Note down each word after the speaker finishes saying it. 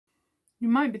You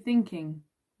might be thinking,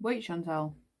 wait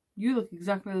Chantal, you look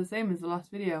exactly the same as the last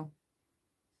video.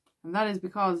 And that is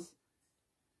because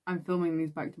I'm filming these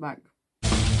back to back.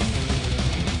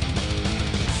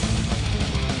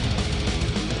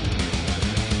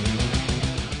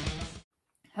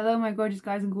 Hello my gorgeous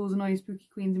guys and ghouls and all you spooky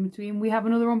queens in between. We have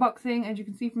another unboxing, as you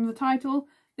can see from the title.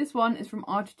 This one is from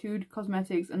Arttitude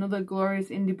Cosmetics, another glorious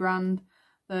indie brand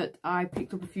that I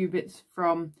picked up a few bits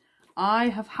from. I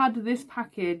have had this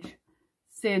package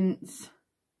since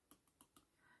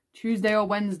Tuesday or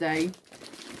Wednesday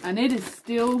and it is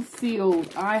still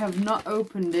sealed. I have not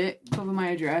opened it. Cover my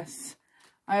address.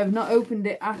 I have not opened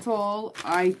it at all.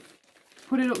 I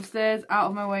put it upstairs out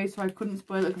of my way so I couldn't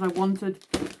spoil it because I wanted...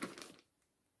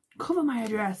 Cover my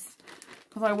address!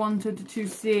 Because I wanted to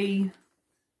see,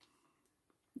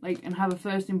 like, and have a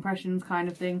first impressions kind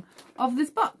of thing of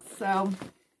this box. So,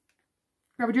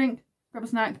 grab a drink, grab a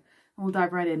snack, and we'll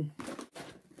dive right in.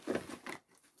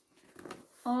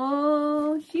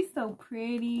 Oh, she's so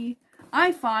pretty.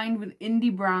 I find with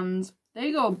indie brands,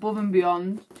 they go above and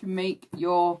beyond to make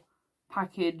your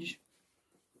package,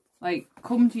 like,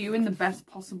 come to you in the best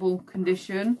possible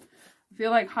condition. I feel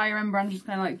like higher end brands just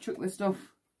kind of like chuck their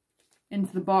stuff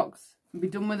into the box and be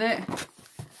done with it.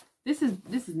 This is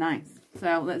nice.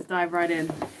 So let's dive right in.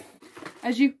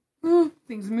 As you, oh,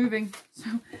 things are moving.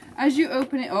 So as you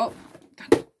open it up,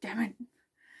 God damn it,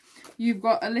 you've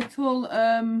got a little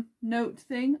note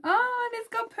thing. Oh, and it's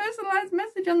got personalized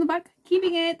message on the back.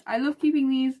 Keeping it. I love keeping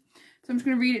these. So I'm just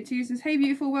going to read it to you. It says, "Hey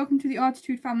beautiful, welcome to the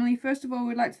Arttitude family. First of all,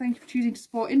 we'd like to thank you for choosing to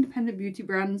support independent beauty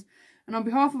brands. And on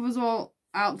behalf of us all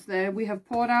out there, we have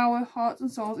poured our hearts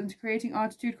and souls into creating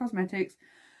Arttitude Cosmetics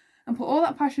and put all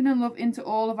that passion and love into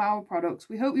all of our products.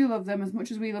 We hope you love them as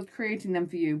much as we loved creating them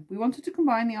for you. We wanted to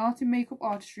combine the art in makeup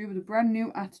artistry with a brand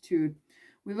new attitude.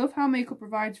 We love how makeup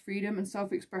provides freedom and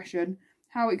self-expression,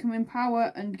 how it can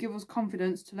empower and give us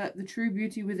confidence to let the true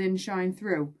beauty within shine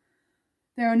through.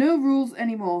 There are no rules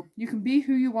anymore. You can be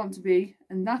who you want to be,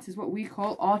 and that is what we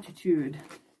call Arttitude.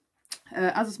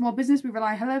 As a small business, we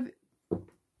rely heavily..."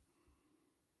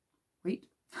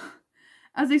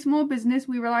 As a small business,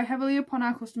 we rely heavily upon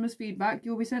our customers' feedback.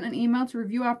 You'll be sent an email to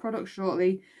review our products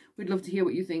shortly. We'd love to hear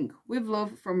what you think. With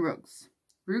love from Rux.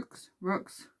 Rux.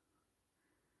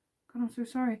 God, I'm so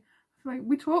sorry. I feel like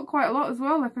we talk quite a lot as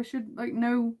well. Like I should like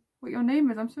know what your name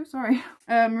is. I'm so sorry.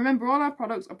 Remember, all our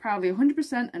products are proudly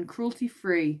 100% and cruelty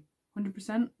free.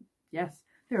 100%? Yes.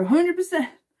 They're 100%.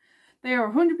 They are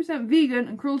 100% vegan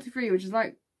and cruelty free, which is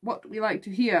like what we like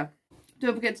to hear.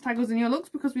 Don't forget to tag us in your looks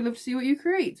because we love to see what you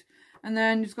create. And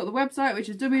then you've got the website, which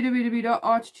is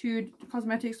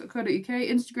www.arttitudecosmetics.co.uk,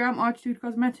 Instagram, Arttitude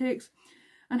Cosmetics,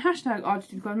 and hashtag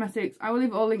Arttitude Cosmetics. I will leave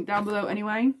it all linked down below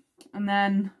anyway. And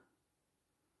then,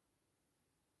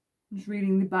 I'm just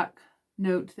reading the back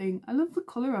note thing. I love the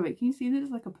colour of it. Can you see that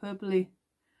it's like a purpley,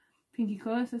 pinky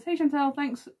colour? It says, "Hey Chantal,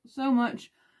 thanks so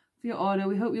much for your order.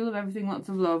 We hope you love everything. Lots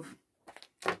of love."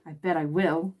 I bet I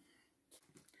will.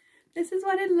 This is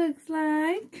what it looks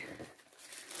like.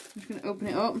 I'm just going to open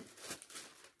it up.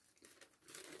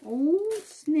 Oh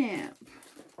snap.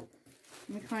 I'm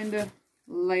going to kind of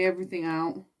lay everything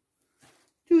out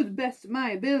to the best of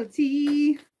my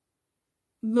ability.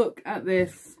 Look at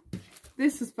this.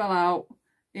 This has fell out.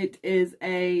 It is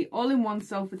a all-in-one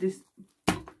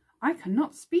I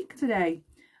cannot speak today.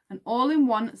 An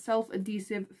all-in-one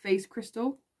self-adhesive face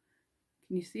crystal.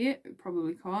 Can you see it? It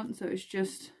probably can't. So it's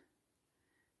just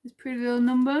this pretty little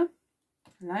number.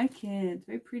 I like it. It's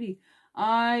very pretty.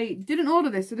 I didn't order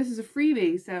this, so this is a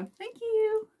freebie. So thank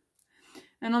you.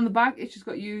 And on the back, it's just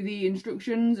got you the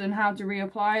instructions and how to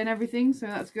reapply and everything. So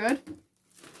that's good.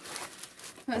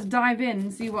 Let's dive in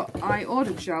and see what I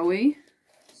ordered, shall we?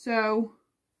 So,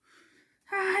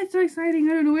 it's so exciting.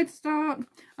 I don't know where to start.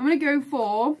 I'm going to go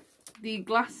for the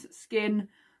Glass Skin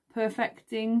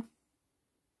Perfecting. I'm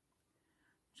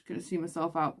just going to see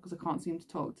myself out because I can't seem to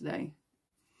talk today.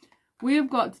 We have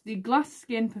got the Glass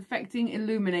Skin Perfecting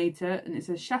Illuminator, and it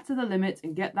says shatter the limits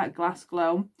and get that glass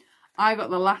glow. I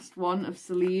got the last one of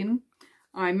Celine.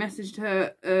 I messaged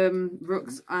her,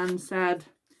 Rux, and said,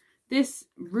 this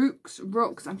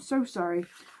Rux, I'm so sorry.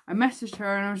 I messaged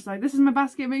her and I was like, this is my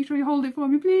basket, make sure you hold it for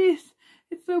me, please.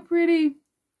 It's so pretty.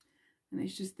 And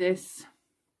it's just this,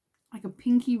 like a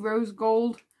pinky rose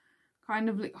gold kind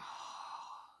of like,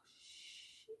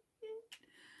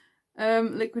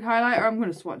 liquid highlighter. I'm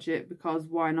going to swatch it because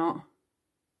why not?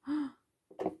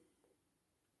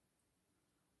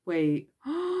 Wait.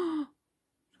 Kind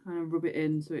of rub it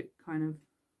in so it kind of...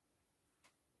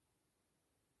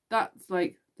 That's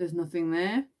like, there's nothing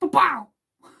there. Ba-pow!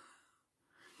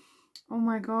 Oh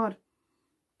my god.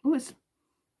 Oh, it's...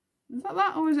 Is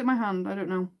that or is it my hand? I don't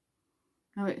know.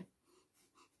 Oh wait.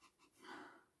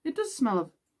 It does smell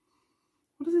of...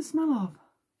 What does it smell of?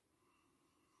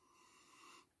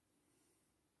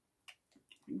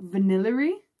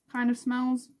 Vanilla-y kind of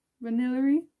smells.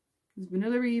 Vanilla-y. Is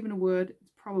vanilla-y even a word?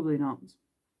 It's probably not.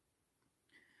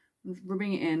 I'm just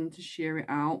rubbing it in to shear it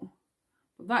out.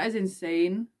 But that is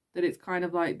insane that it's kind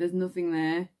of like there's nothing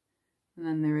there and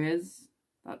then there is.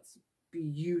 That's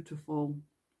beautiful.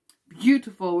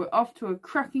 Beautiful. We're off to a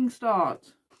cracking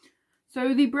start.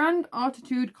 So the brand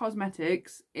Arttitude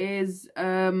Cosmetics is,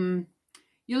 you'll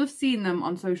have seen them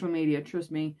on social media,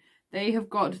 trust me. They have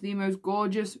got the most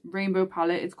gorgeous rainbow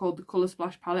palette. It's called the Colour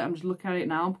Splash palette. I'm just looking at it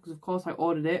now because of course I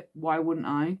ordered it. Why wouldn't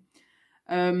I?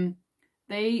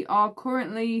 They are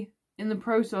currently in the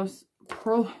process...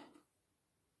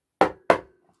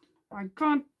 I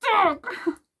can't talk!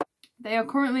 They are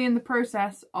currently in the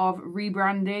process of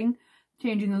rebranding,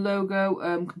 changing the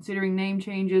logo, considering name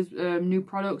changes, new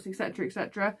products, etc,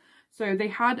 etc. So they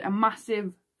had a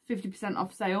massive 50%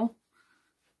 off sale.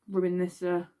 Rubbing this, it's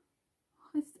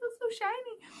still so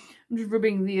shiny. I'm just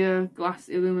rubbing the glass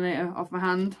illuminator off my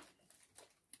hand.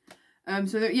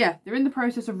 So they're in the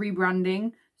process of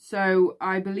rebranding. So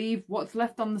I believe what's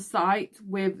left on the site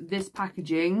with this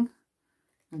packaging,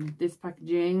 and this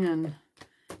packaging, and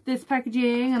this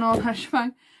packaging, and all that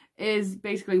shebang, is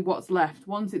basically what's left.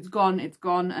 Once it's gone,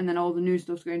 and then all the new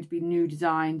stuff's going to be new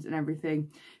designs and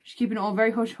everything. Just keeping it all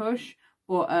very hush hush,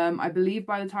 but I believe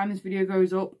by the time this video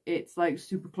goes up, it's like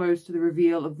super close to the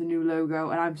reveal of the new logo,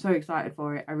 and I'm so excited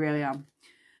for it. I really am.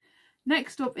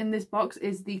 Next up in this box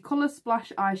is the Colour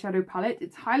Splash eyeshadow palette.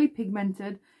 It's highly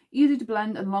pigmented, easy to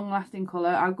blend and long lasting colour.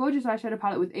 Our gorgeous eyeshadow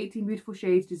palette with 18 beautiful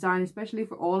shades designed especially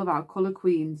for all of our colour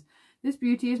queens. This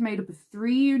beauty is made up of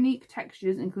 3 unique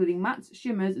textures including mattes,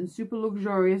 shimmers and super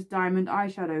luxurious diamond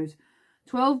eyeshadows.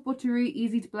 12 buttery,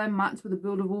 easy to blend mattes with a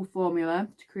buildable formula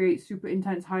to create super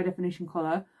intense high definition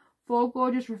colour. 4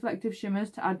 gorgeous reflective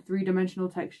shimmers to add 3-dimensional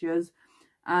textures.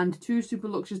 And 2 super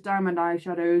luxurious diamond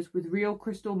eyeshadows with real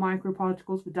crystal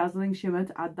microparticles for dazzling shimmer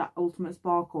to add that ultimate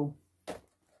sparkle.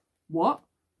 What?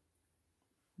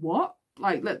 What?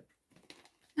 Like, let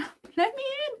me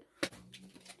in!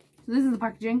 So this is the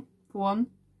packaging for one.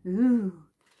 Ooh,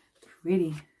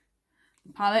 pretty.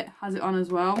 The palette has it on as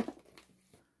well.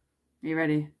 Are you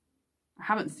ready? I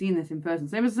haven't seen this in person.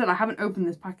 Same as I said, I haven't opened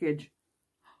this package.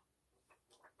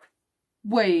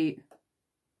 Wait.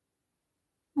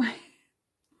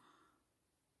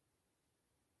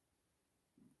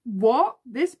 What?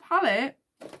 This palette?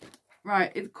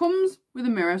 Right, it comes with a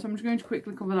mirror, so I'm just going to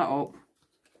quickly cover that up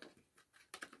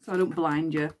so I don't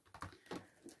blind you.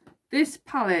 This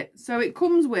palette, so it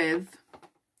comes with,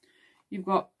 you've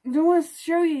got, I don't want to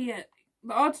show you yet,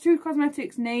 the Arttitude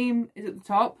Cosmetics name is at the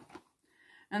top,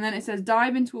 and then it says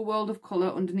dive into a world of colour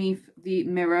underneath the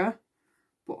mirror.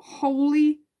 But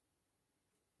holy,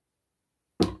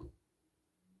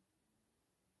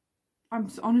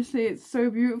 honestly, it's so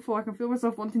beautiful. I can feel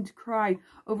myself wanting to cry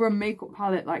over a makeup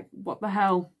palette. Like, what the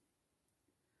hell?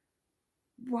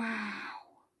 Wow.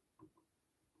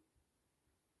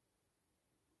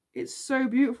 It's so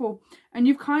beautiful. And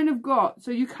you've kind of got,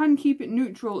 so you can keep it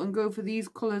neutral and go for these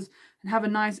colours and have a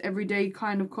nice everyday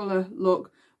kind of colour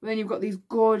look. But then you've got these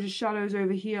gorgeous shadows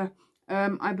over here.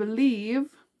 I believe,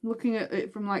 looking at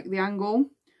it from like the angle,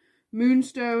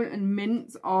 Moonstone and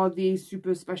Mint are the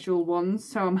super special ones.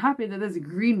 So I'm happy that there's a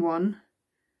green one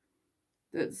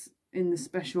that's in the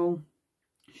special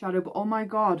shadow. But oh my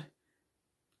god,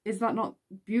 is that not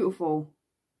beautiful?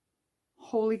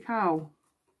 Holy cow.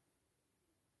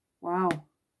 Wow.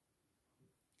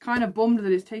 Kind of bummed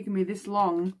that it's taken me this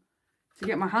long to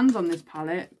get my hands on this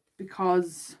palette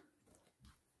because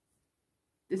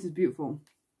this is beautiful.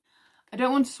 I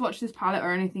don't want to swatch this palette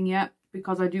or anything yet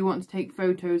because I do want to take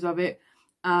photos of it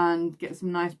and get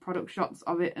some nice product shots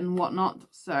of it and whatnot.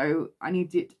 So I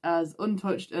need it as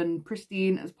untouched and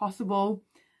pristine as possible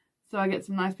so I get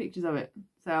some nice pictures of it.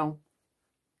 So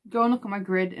go and look at my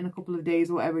grid in a couple of days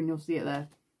or whatever and you'll see it there.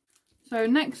 So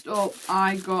next up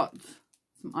I got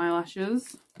some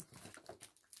eyelashes.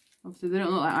 Obviously they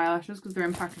don't look like eyelashes because they're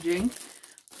in packaging.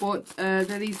 But they're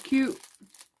these cute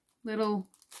little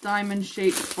diamond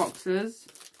shaped boxes.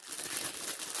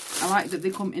 I like that they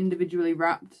come individually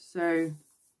wrapped, so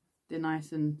they're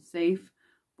nice and safe.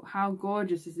 But how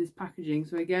gorgeous is this packaging?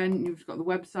 So again, you've got the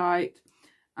website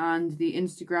and the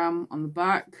Instagram on the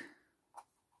back.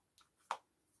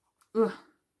 Ugh.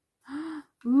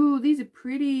 Ooh, these are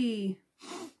pretty.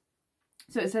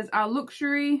 So it says, our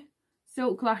luxury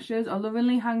silk lashes are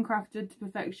lovingly handcrafted to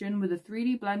perfection with a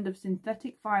 3D blend of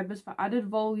synthetic fibres for added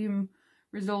volume,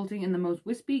 resulting in the most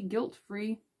wispy,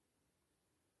 guilt-free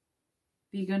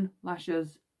vegan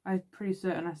lashes. I'm pretty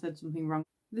certain I said something wrong.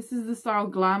 This is the style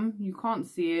Glam. You can't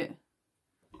see it.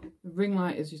 The ring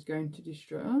light is just going to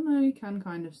destroy. Oh no, you can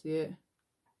kind of see it.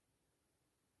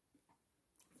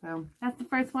 So that's the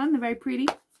first one. They're very pretty.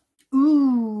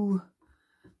 Ooh,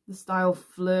 the style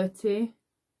Flirty.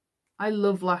 I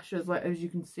love lashes, like as you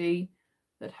can see,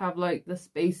 that have like the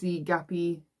spacey,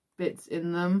 gappy bits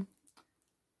in them.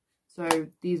 So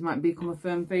these might become a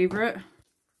firm favourite.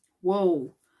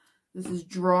 Whoa, this is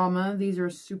Drama. These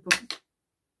are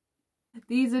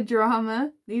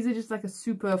Drama. These are just like a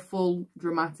super full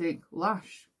dramatic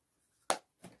lash.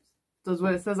 Does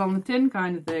what it says on the tin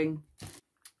kind of thing.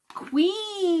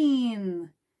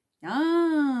 Queen.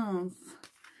 Yes.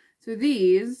 So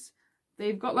these,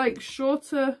 they've got like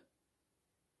shorter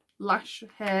lash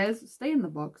hairs, stay in the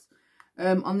box,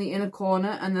 on the inner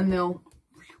corner, and then they'll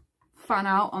fan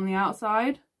out on the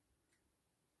outside.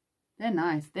 They're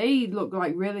nice. They look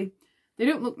like really, they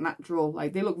don't look natural,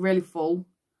 like they look really full,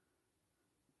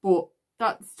 but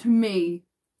that's to me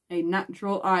a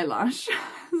natural eyelash.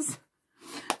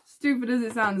 Stupid as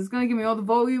it sounds, it's going to give me all the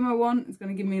volume I want. It's going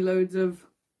to give me loads of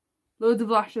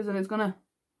lashes, and it's going to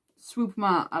swoop them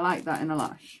out. I like that in a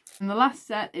lash. And the last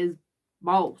set is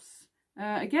Boss.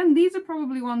 Again, these are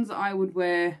probably ones that I would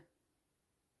wear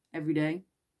every day.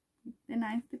 They're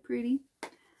nice, they're pretty.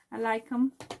 I like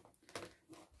them.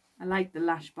 I like the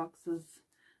lash boxes.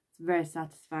 It's very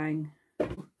satisfying.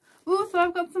 Oh, so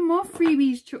I've got some more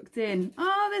freebies chucked in.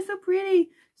 Oh, they're so pretty.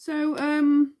 So,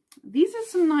 these are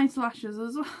some nice lashes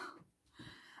as well.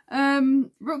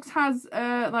 Rux has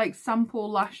like sample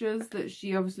lashes that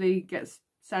she obviously gets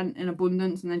sent in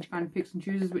abundance, and then she kind of picks and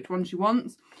chooses which one she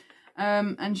wants.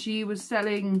 And she was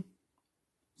selling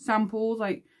samples,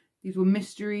 like these were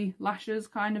mystery lashes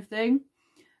kind of thing.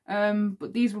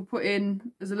 But these were put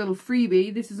in as a little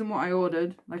freebie. This isn't what I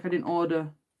ordered. Like I didn't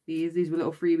order these. These were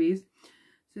little freebies.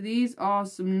 So these are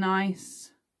some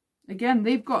nice, again,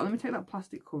 they've got, let me take that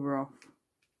plastic cover off.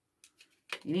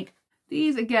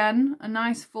 These again are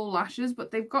nice full lashes,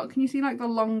 but they've got, can you see like the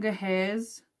longer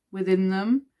hairs within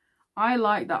them? I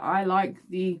like that. I like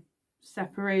the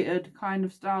separated kind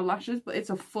of style lashes, but it's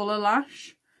a fuller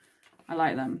lash. I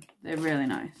like them. They're really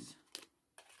nice.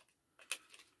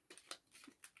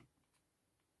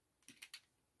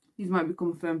 These might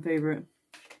become a firm favourite.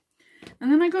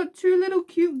 And then I got two little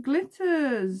cute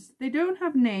glitters. They don't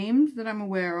have names that I'm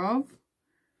aware of,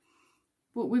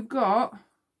 but we've got,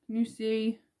 can you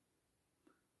see,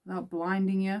 without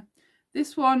blinding you,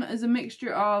 this one is a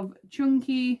mixture of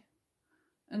chunky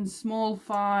and small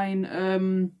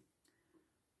fine,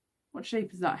 what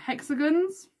shape is that?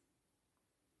 Hexagons?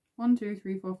 1, 2,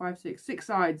 3, 4, 5, 6. 6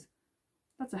 sides.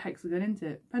 That's a hexagon, isn't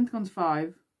it? Pentagon's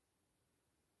 5.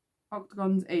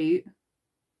 Octagon's 8.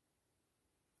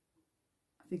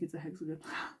 I think it's a hexagon.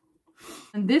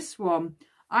 And this one,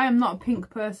 I am not a pink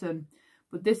person,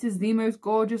 but this is the most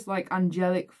gorgeous, like,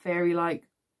 angelic, fairy-like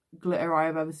glitter I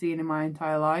have ever seen in my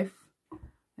entire life.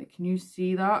 Like, can you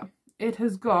see that? It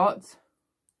has got,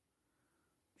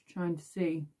 I'm trying to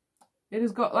see, it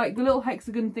has got like the little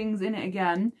hexagon things in it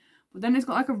again, but then it's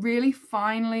got like a really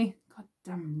finely,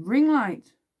 goddamn ring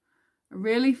light, a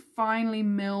really finely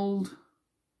milled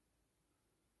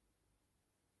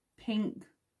pink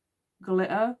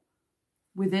glitter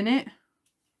within it.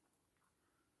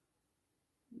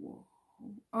 Whoa.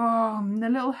 Oh, the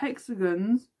little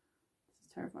hexagons. This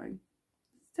is terrifying.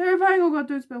 It's terrifying. Oh god,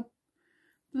 don't spill.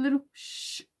 The little,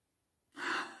 shh.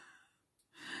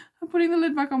 I'm putting the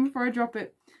lid back on before I drop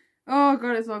it. Oh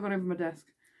god, it's all gone over my desk.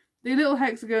 The little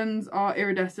hexagons are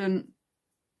iridescent.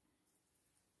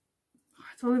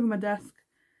 It's all over my desk.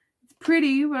 It's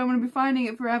pretty, but I'm going to be finding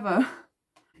it forever.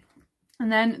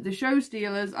 And then the show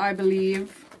stealers, I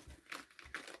believe.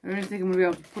 I don't think I'm going to be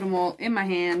able to put them all in my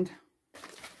hand.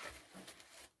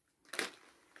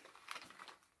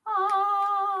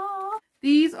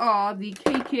 These are the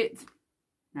K-Kit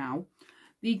now.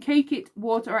 The K-Kit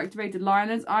water activated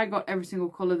liners. I got every single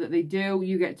colour that they do.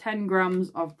 You get 10 grams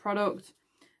of product.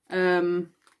 Don't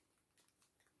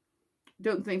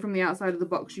think from the outside of the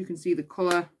box you can see the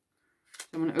colour. So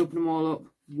I'm going to open them all up.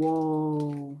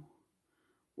 Whoa.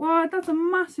 What? That's a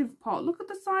massive pot. Look at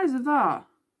the size of that.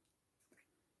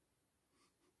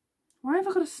 Why have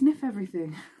I got to sniff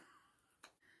everything?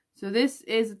 So this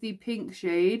is the pink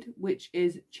shade, which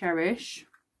is Cherish.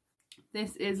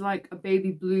 This is like a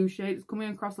baby blue shade. It's coming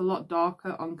across a lot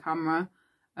darker on camera,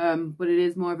 but it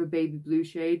is more of a baby blue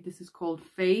shade. This is called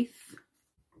Faith.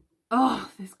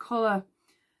 Oh, this colour.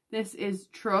 This is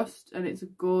Trust, and it's a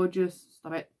gorgeous,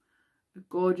 stop it, a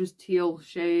gorgeous teal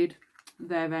shade.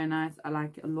 Very, very nice. I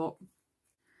like it a lot.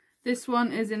 This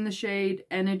one is in the shade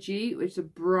Energy, which is a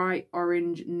bright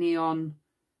orange neon.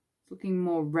 It's looking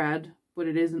more red, but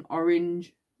it is an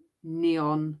orange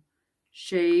neon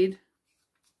shade.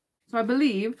 So I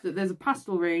believe that there's a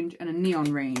pastel range and a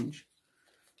neon range.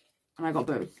 And I got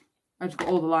both. I just got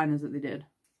all the liners that they did.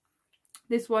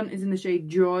 This one is in the shade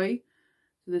Joy.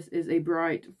 So this is a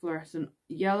bright fluorescent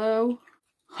yellow.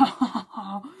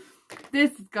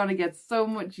 This is gonna get so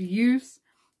much use.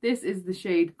 This is the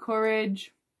shade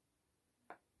Courage.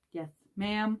 Yes,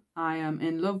 ma'am. I am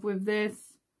in love with this.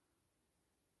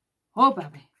 Oh,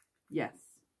 baby. Yes.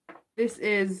 This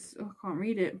is, oh, I can't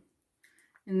read it.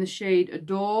 In the shade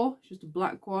Adore. It's just a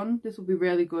black one. This will be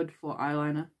really good for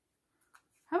eyeliner.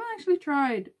 I haven't actually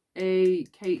tried a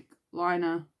cake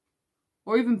liner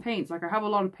or even paints. Like, I have a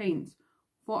lot of paints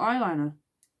for eyeliner.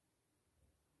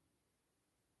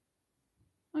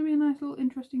 Might be a nice little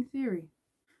interesting theory.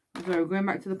 So going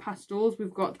back to the pastels,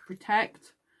 we've got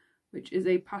Protect, which is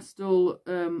a pastel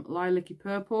lilac-y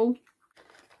purple.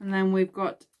 And then we've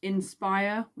got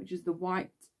Inspire, which is the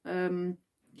white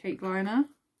cake liner.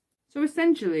 So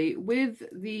essentially, with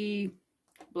the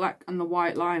black and the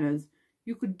white liners,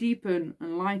 you could deepen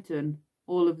and lighten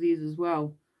all of these as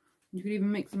well. You could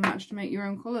even mix and match to make your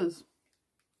own colours.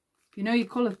 If you know your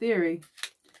colour theory,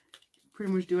 you can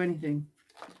pretty much do anything.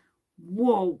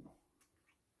 Whoa!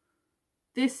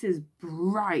 This is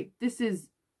bright. This is,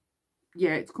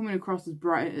 yeah, it's coming across as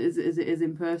bright as it is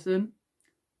in person.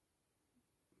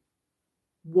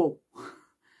 Whoa.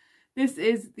 This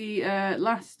is the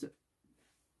last,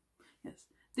 yes,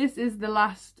 this is the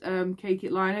last Cake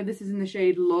It liner. This is in the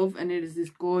shade Love, and it is this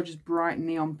gorgeous bright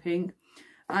neon pink.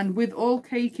 And with all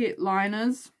Cake It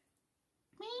liners,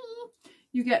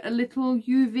 you get a little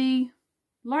UV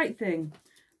light thing.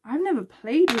 I've never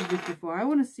played with this before. I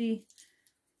want to see,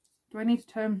 do I need to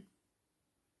turn,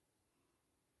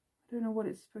 I don't know what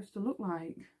it's supposed to look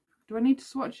like. Do I need to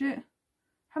swatch it? I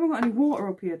haven't got any water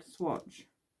up here to swatch.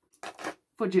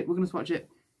 Fudge it, we're going to swatch it.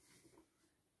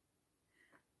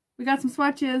 We got some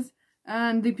swatches,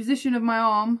 and the position of my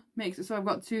arm makes it so I've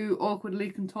got to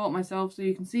awkwardly contort myself so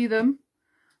you can see them.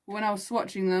 But when I was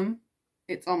swatching them,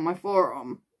 it's on my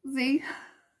forearm. See?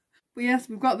 But yes,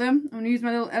 we've got them. I'm going to use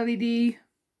my little LED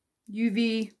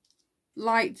UV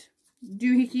light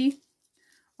doohickey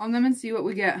on them and see what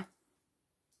we get.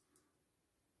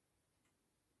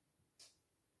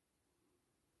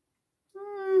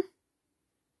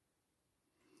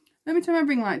 Let me turn my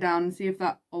ring light down and see if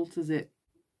that alters it.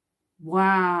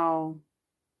 Wow.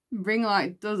 Ring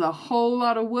light does a whole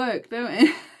lot of work, don't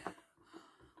it?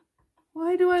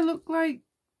 Why do I look like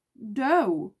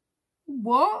dough?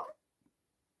 What?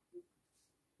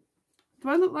 Do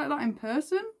I look like that in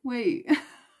person? Wait.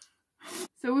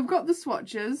 So we've got the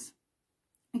swatches.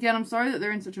 Again, I'm sorry that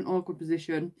they're in such an awkward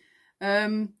position.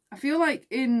 I feel like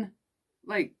in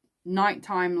like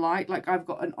nighttime light, like I've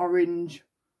got an orange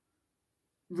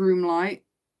room light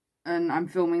and I'm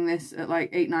filming this at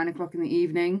like 8-9 o'clock in the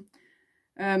evening.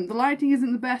 The lighting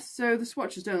isn't the best, so the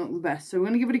swatches don't look the best. So we're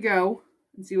going to give it a go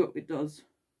and see what it does.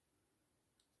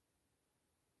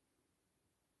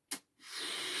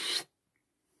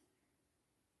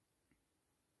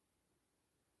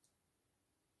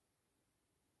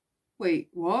 Wait,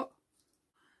 what?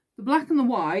 The black and the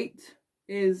white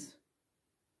is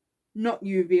not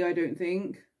UV, I don't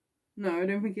think. No, I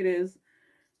don't think it is.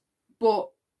 But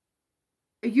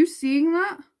are you seeing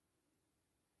that?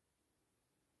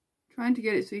 Trying to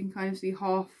get it so you can kind of see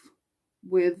half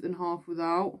with and half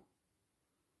without.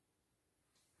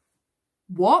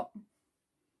 What?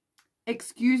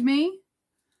 Excuse me?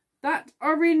 That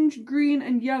orange, green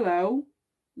and yellow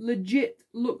legit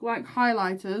look like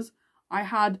highlighters I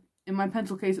had in my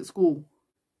pencil case at school.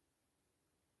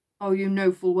 Oh, you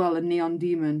know full well a Neon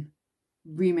Demon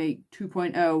remake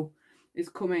 2.0 is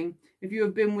coming. If you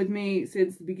have been with me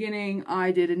since the beginning,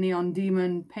 I did a Neon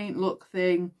Demon paint look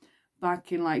thing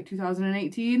back in like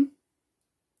 2018.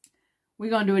 We're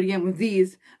gonna do it again with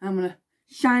these. I'm gonna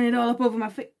shine it all up over my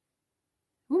face.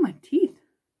 Oh, my teeth.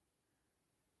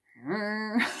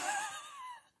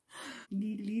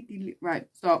 Right,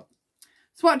 stop.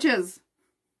 Swatches.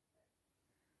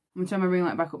 I'm gonna turn my ring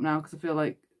light back up now because I feel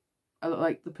like I look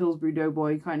like the Pillsbury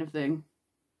Doughboy kind of thing.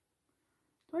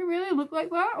 Do I really look like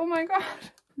that? Oh my god.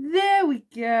 There we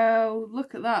go.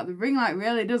 Look at that. The ring light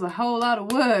really does a whole lot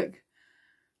of work.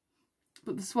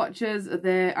 But the swatches are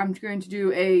there. I'm going to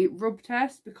do a rub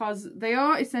test because they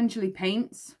are essentially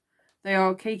paints. They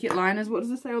are Cake It liners. What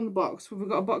does it say on the box? Have we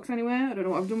got a box anywhere? I don't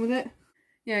know what I've done with it.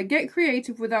 Yeah, get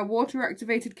creative with our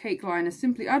water-activated cake liners.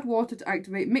 Simply add water to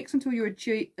activate. Mix until you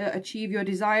achieve your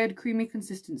desired creamy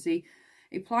consistency.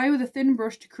 Apply with a thin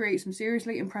brush to create some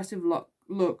seriously impressive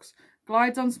looks.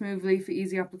 Glides on smoothly for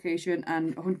easy application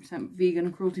and 100% vegan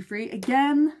and cruelty free.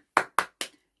 Again,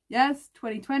 yes,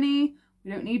 2020.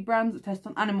 We don't need brands that test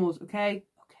on animals, okay?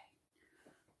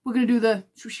 We're going to do the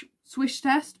swish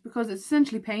test because it's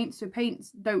essentially paint, so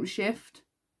paints don't shift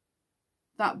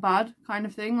that bad kind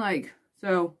of thing. Like,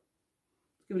 so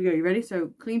let's give it a go. You ready?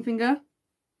 So clean finger.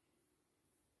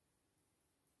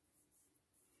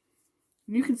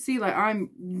 And you can see like I'm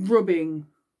rubbing.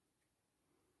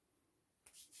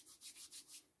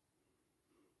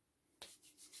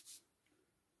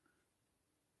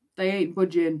 They ain't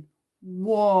budging.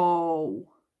 Whoa.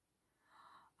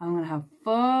 I'm going to have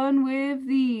fun with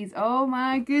these. Oh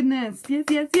my goodness. Yes,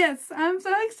 yes, yes. I'm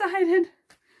so excited.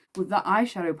 With that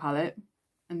eyeshadow palette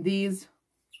and these,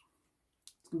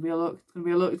 it's going to be a look. It's going to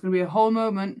be a look. It's going to be a whole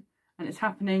moment. And it's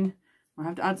happening. I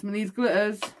have to add some of these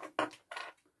glitters.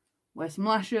 Wear some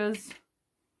lashes.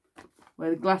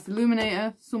 Wear the glass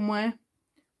illuminator somewhere.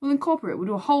 We'll incorporate. We'll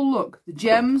do a whole look. The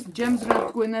gems. The gems are going to have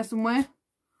to go in there somewhere.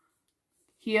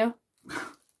 Here.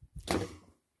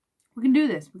 We can do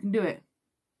this. We can do it.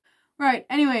 Right,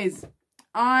 anyways,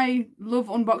 I love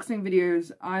unboxing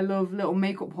videos. I love little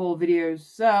makeup haul videos.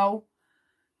 So,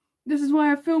 this is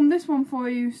why I filmed this one for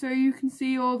you. So you can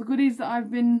see all the goodies that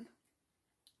I've been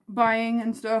buying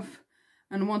and stuff.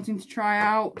 And wanting to try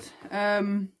out.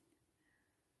 I'll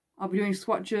be doing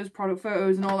swatches, product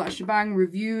photos and all that shebang.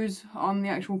 Reviews on the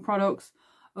actual products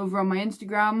over on my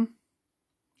Instagram.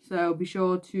 So be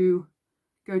sure to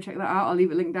go check that out. I'll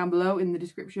leave it linked down below in the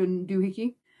description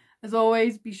doohickey. As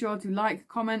always, be sure to like,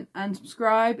 comment and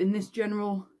subscribe in this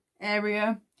general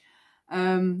area.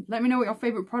 Let me know what your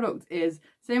favourite product is.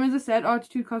 Same as I said,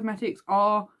 Arttitude Cosmetics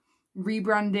are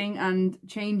rebranding and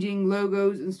changing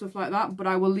logos and stuff like that. But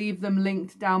I will leave them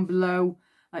linked down below,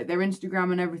 like their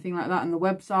Instagram and everything like that, and the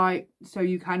website. So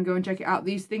you can go and check it out.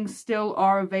 These things still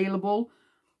are available,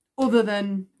 other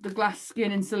than the glass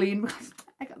skin in Celine, because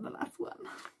I got the last one.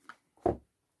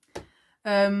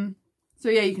 So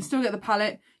yeah, you can still get the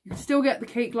palette. You can still get the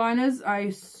cake liners. I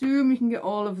assume you can get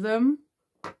all of them.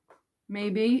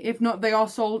 Maybe. If not, they are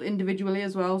sold individually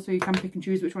as well. So you can pick and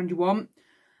choose which ones you want.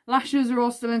 Lashes are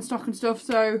all still in stock and stuff.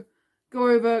 So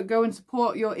go and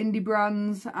support your indie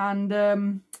brands.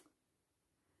 And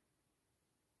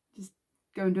just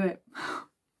go and do it.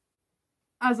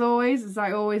 As always, as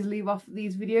I always leave off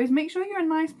these videos, make sure you're a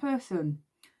nice person.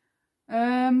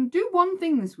 Do one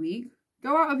thing this week.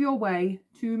 Go out of your way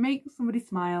to make somebody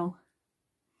smile.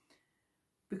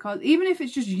 Because even if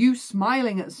it's just you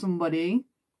smiling at somebody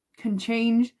can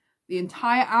change the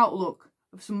entire outlook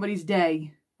of somebody's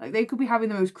day. Like, they could be having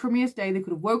the most crummiest day. They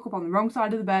could have woke up on the wrong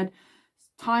side of the bed.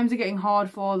 Times are getting hard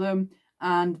for them.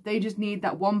 And they just need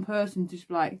that one person to just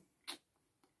be like,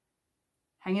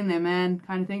 hang in there, man,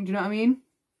 kind of thing. Do you know what I mean?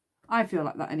 I feel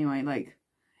like that anyway. Like,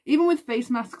 even with face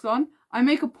masks on, I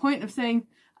make a point of saying,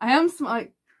 I am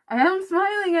smiling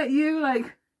at you,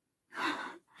 like.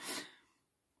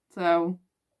 So,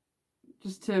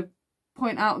 just to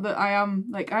point out that I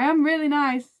am really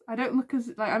nice. I don't look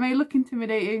as, like, I may look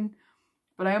intimidating,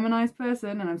 but I am a nice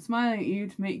person and I'm smiling at you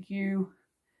to make you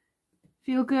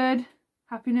feel good.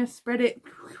 Happiness, spread it.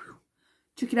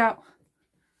 Check it out.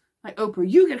 Like Oprah,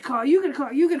 you get a car, you get a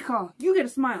car, you get a car, you get a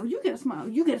smile, you get a smile,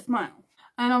 you get a smile.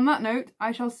 And on that note,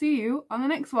 I shall see you on the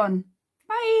next one.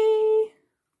 Bye!